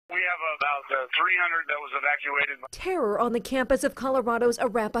have about 300 that was evacuated. Terror on the campus of Colorado's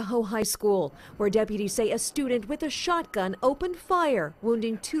Arapahoe High School, where deputies say a student with a shotgun opened fire,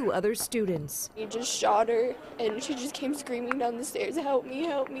 wounding 2 other students. He just shot her, and she just came screaming down the stairs, "Help me,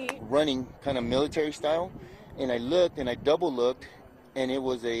 help me." Running kind of military style, and I looked and I double looked, and it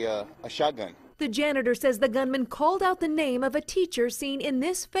was a shotgun. The janitor says the gunman called out the name of a teacher seen in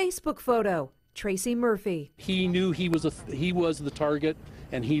this Facebook photo, Tracy Murphy. He knew he was the target,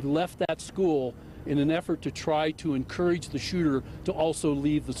 and he left that school in an effort to try to encourage the shooter to also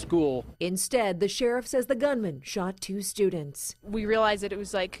leave the school. Instead, the sheriff says the gunman shot 2 students. We realized that it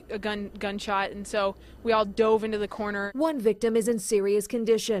was like a gunshot, and so we all dove into the corner. One victim is in serious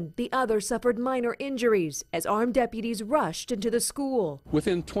condition. The other suffered minor injuries as armed deputies rushed into the school.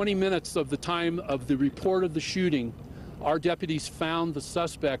 Within 20 minutes of the time of the report of the shooting, our deputies found the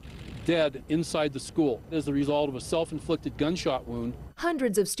suspect dead inside the school as a result of a self-inflicted gunshot wound.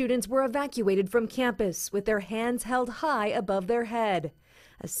 Hundreds of students were evacuated from campus with their hands held high above their head.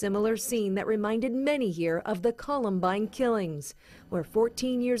 A similar scene that reminded many here of the Columbine killings, where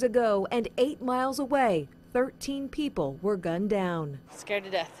 14 years ago and 8 miles away, 13 people were gunned down. Scared to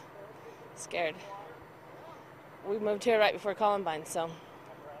death. Scared. We moved here right before Columbine, so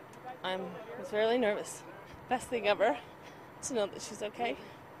I was fairly nervous. Best thing ever to know that she's okay.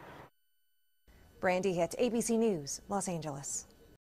 Brandy Hitt, ABC News, Los Angeles.